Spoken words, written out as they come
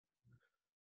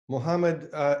Mohammed,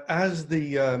 as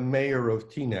the mayor of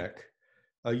Teaneck,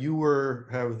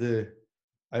 have the,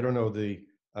 I don't know, the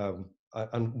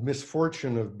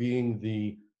misfortune of being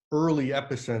the early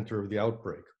epicenter of the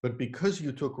outbreak. But because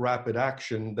you took rapid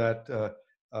action, that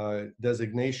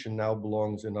designation now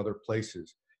belongs in other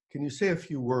places. Can you say a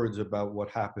few words about what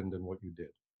happened and what you did?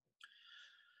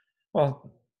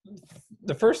 Well,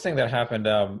 the first thing that happened,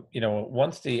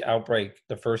 once the outbreak,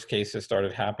 the first cases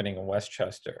started happening in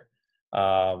Westchester,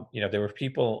 there were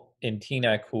people in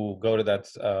Teaneck who go to that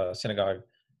synagogue,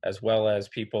 as well as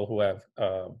people who have,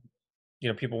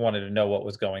 people wanted to know what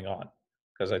was going on,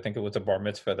 because I think it was a bar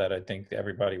mitzvah that I think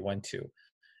everybody went to.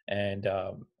 And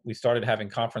we started having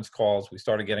conference calls. We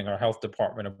started getting our health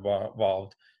department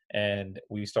involved, and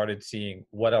we started seeing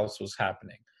what else was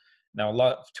happening.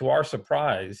 Now, to our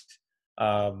surprise,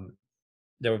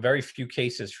 there were very few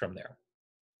cases from there.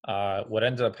 What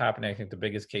ended up happening, I think the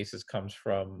biggest cases comes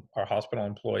from our hospital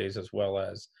employees, as well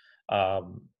as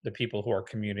the people who are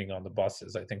commuting on the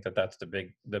buses. I think that's the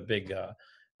big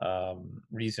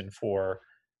reason for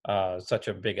such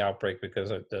a big outbreak, because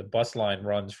the bus line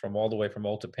runs from all the way from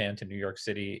Old Pan to New York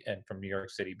City, and from New York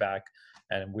City back,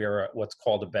 and we're what's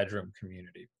called a bedroom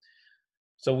community.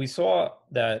 So we saw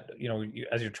that,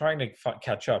 as you're trying to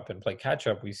catch up and play catch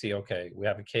up, we see, okay, we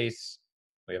have a case,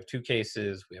 we have 2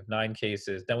 cases, we have 9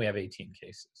 cases, then we have 18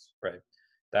 cases, right?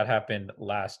 That happened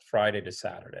last Friday to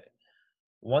Saturday.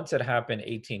 Once it happened,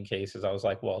 18 cases, I was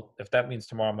like, well, if that means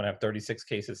tomorrow I'm going to have 36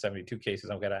 cases, 72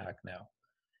 cases, I'm going to act now.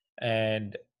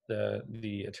 And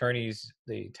the attorneys,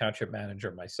 the township manager,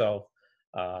 myself,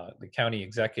 the county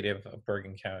executive of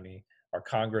Bergen County, our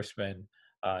congressman,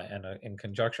 and in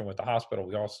conjunction with the hospital,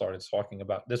 we all started talking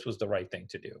about this was the right thing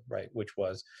to do, right? Which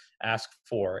was ask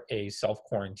for a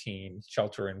self-quarantine,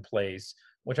 shelter in place,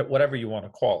 whatever you want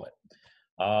to call it.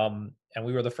 And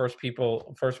we were the first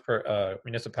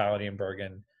municipality in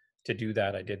Bergen to do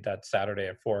that. I did that Saturday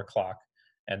at 4:00,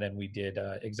 and then we did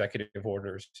executive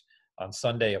orders on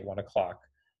Sunday at 1:00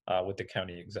 with the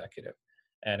county executive.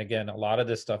 And again, a lot of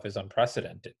this stuff is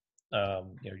unprecedented.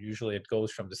 Usually it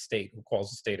goes from the state, who calls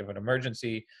the state of an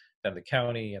emergency, then the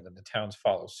county, and then the towns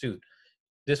follow suit.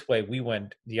 This way, we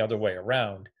went the other way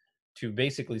around to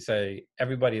basically say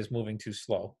everybody is moving too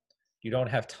slow. You don't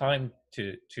have time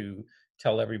to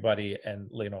tell everybody, and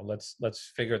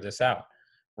let's figure this out.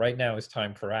 Right now is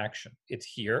time for action. It's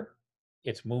here.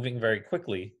 It's moving very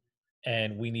quickly,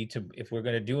 and we need to. If we're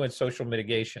going to do a social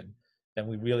mitigation, then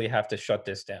we really have to shut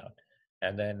this down.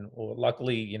 And then, well,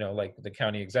 luckily, like the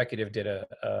county executive did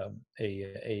a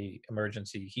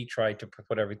emergency. He tried to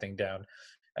put everything down,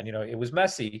 and it was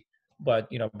messy. But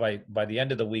by the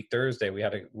end of the week, Thursday, we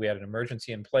had an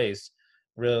emergency in place,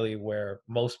 really, where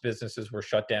most businesses were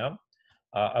shut down,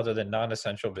 other than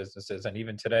non-essential businesses. And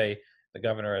even today, the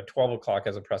governor at 12:00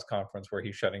 has a press conference where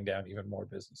he's shutting down even more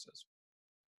businesses.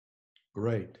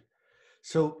 Great.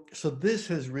 So this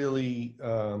has really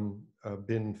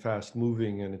been fast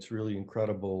moving, and it's really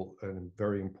incredible and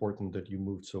very important that you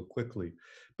moved so quickly.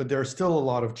 But there are still a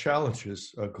lot of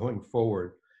challenges going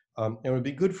forward. And it would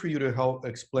be good for you to help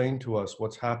explain to us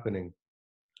what's happening.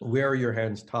 Where are your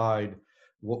hands tied?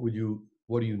 What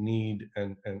do you need?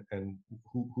 And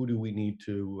who do we need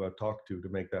to talk to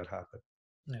make that happen?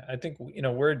 Yeah, I think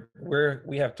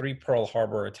we have 3 Pearl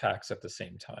Harbor attacks at the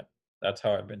same time. That's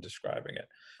how I've been describing it.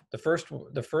 The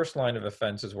first line of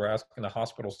offense is we're asking the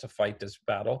hospitals to fight this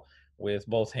battle with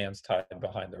both hands tied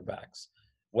behind their backs.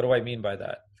 What do I mean by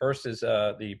that? First is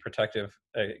the protective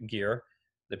gear,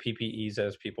 the PPEs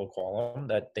as people call them,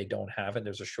 that they don't have, and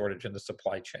there's a shortage in the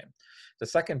supply chain. The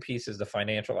second piece is the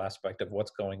financial aspect of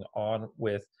what's going on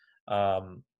with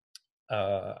how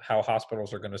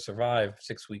hospitals are going to survive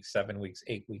 6 weeks, 7 weeks,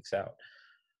 8 weeks out.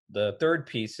 The third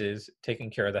piece is taking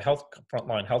care of the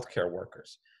frontline healthcare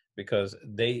workers, because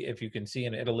if you can see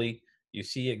in Italy, you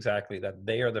see exactly that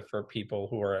they are the first people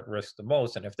who are at risk the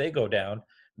most. And if they go down,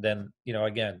 then,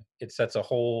 again, it sets a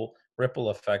whole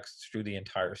ripple effects through the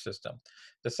entire system.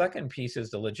 The second piece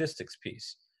is the logistics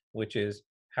piece, which is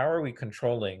how are we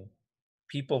controlling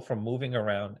people from moving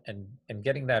around and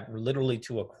getting that literally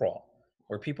to a crawl,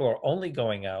 where people are only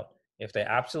going out if they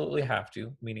absolutely have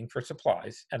to, meaning for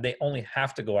supplies, and they only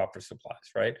have to go out for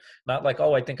supplies, right? Not like,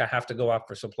 oh, I think I have to go out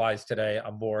for supplies today.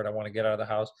 I'm bored. I want to get out of the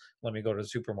house. Let me go to the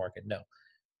supermarket. No,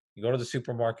 you go to the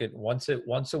supermarket once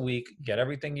a week, get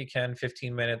everything you can,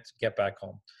 15 minutes, get back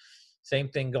home. Same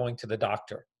thing going to the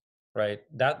doctor, right?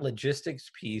 That logistics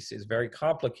piece is very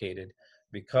complicated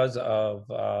because of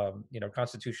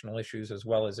constitutional issues as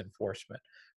well as enforcement,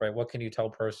 right? What can you tell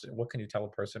a person what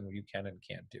you can and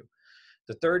can't do?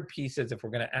 The third piece is if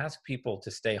we're going to ask people to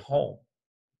stay home,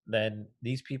 then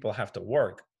these people have to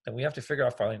work. then we have to figure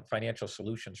out financial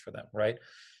solutions for them, right?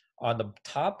 On the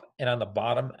top and on the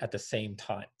bottom at the same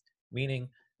time. Meaning,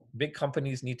 big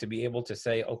companies need to be able to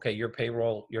say, okay, your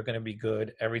payroll, you're going to be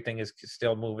good. Everything is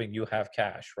still moving. You have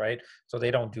cash, right? So they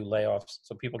don't do layoffs.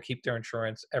 So people keep their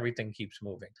insurance. Everything keeps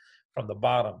moving. From the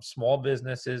bottom, small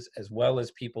businesses, as well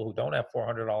as people who don't have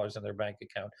 $400 in their bank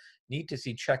account, need to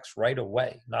see checks right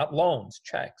away, not loans,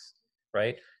 checks,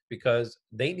 right? Because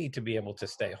they need to be able to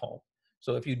stay home.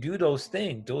 So if you do those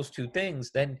things, those two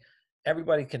things, then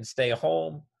everybody can stay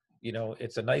home.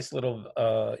 It's a nice little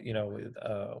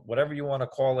whatever you want to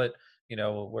call it,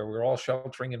 where we're all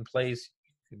sheltering in place.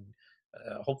 You can,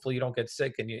 hopefully you don't get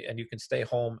sick, and you can stay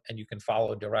home and you can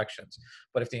follow directions.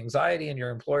 But if the anxiety in your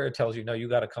employer tells you, no, you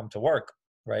got to come to work,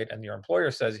 right, and your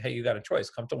employer says, hey, you got a choice,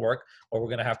 come to work or we're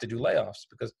going to have to do layoffs,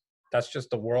 because that's just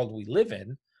the world we live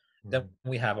in, then Right.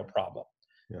 we have a problem.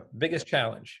 Yeah. Biggest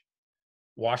challenge: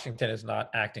 Washington is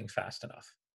not acting fast enough,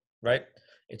 right?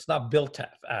 It's not built to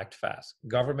act fast.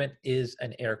 Government is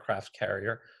an aircraft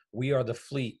carrier. We are the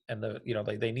fleet, and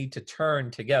they need to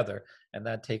turn together, and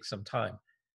that takes some time.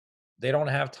 They don't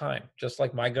have time. Just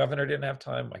like my governor didn't have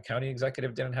time, my county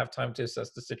executive didn't have time to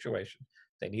assess the situation.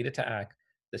 They needed to act.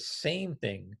 The same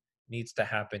thing needs to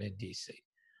happen in DC.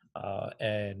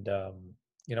 And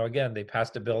again, they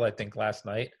passed a bill, I think, last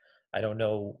night. I don't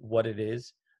know what it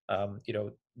is.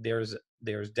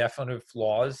 There's definite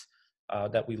flaws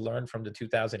that we learned from the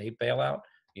 2008 bailout.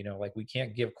 Like, we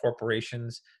can't give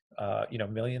corporations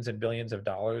millions and billions of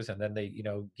dollars, and then they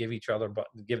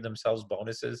give themselves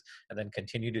bonuses and then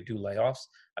continue to do layoffs.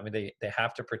 I mean, they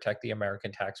have to protect the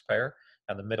American taxpayer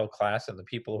and the middle class and the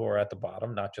people who are at the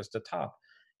bottom, not just the top.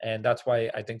 And that's why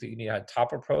I think that you need a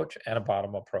top approach and a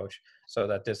bottom approach, so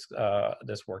that this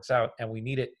works out. And we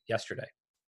need it yesterday.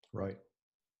 Right.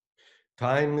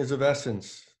 Time is of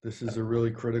essence. This is a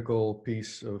really critical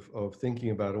piece of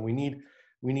thinking about it. We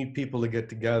need people to get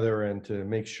together and to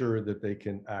make sure that they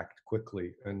can act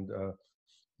quickly. And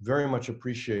very much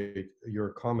appreciate your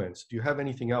comments. Do you have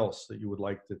anything else that you would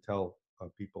like to tell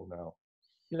people now?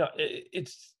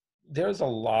 There's a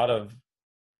lot of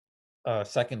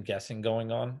second guessing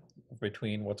going on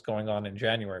between what's going on in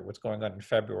January, what's going on in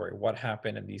February, what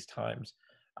happened in these times.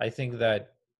 I think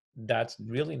that that's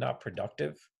really not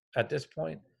productive at this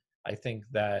point. I think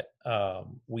that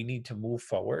we need to move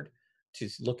forward to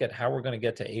look at how we're going to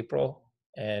get to April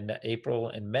and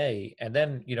May, and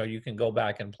then you can go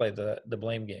back and play the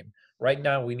blame game. Right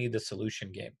now, we need the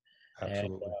solution game, and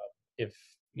Absolutely. if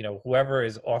whoever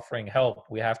is offering help,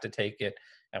 we have to take it,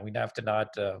 and we have to not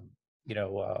you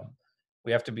know.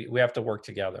 we have to work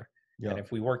together. Yeah. And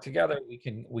if we work together, we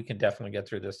can definitely get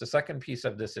through this. The second piece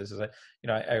of this is that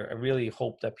I really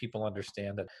hope that people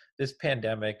understand that this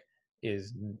pandemic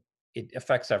it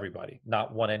affects everybody,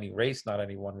 not any race, not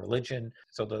any one religion.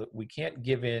 So we can't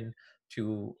give in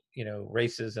to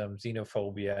racism,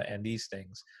 xenophobia, and these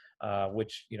things,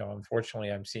 which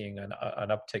unfortunately I'm seeing an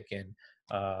uptick in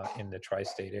the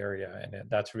tri-state area, and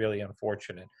that's really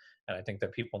unfortunate. And I think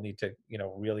that people need to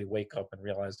really wake up and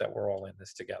realize that we're all in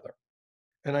this together.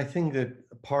 And I think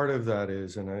that part of that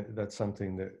is, and that's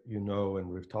something that and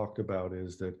we've talked about,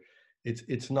 is that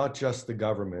it's not just the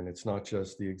government, it's not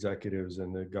just the executives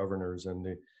and the governors and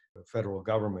the federal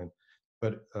government,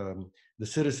 but the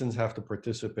citizens have to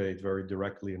participate very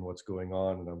directly in what's going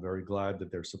on. And I'm very glad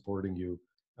that they're supporting you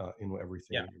in everything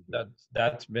Yeah, that you're doing.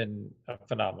 that's been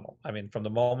phenomenal. I mean, from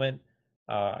the moment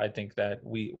I think that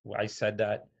I said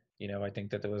that, I think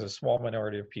that there was a small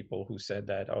minority of people who said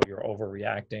that, oh, you're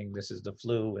overreacting, this is the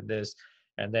flu and this,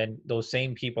 and then those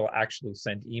same people actually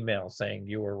sent emails saying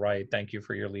you were right, thank you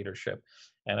for your leadership.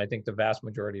 And I think the vast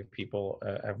majority of people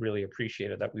have really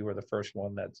appreciated that we were the first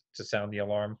one to sound the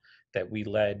alarm, that we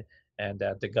led, and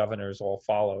that the governors all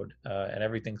followed, and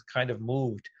everything's kind of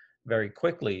moved very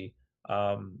quickly.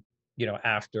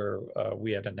 After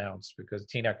we had announced, because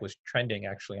Teaneck was trending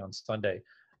actually on Sunday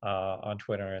on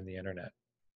Twitter and the internet.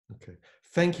 Okay.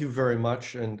 Thank you very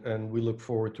much. And we look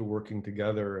forward to working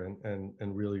together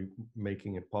and really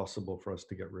making it possible for us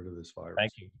to get rid of this Thank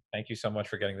virus. you. Thank you so much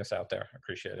for getting this out there. I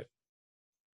appreciate it.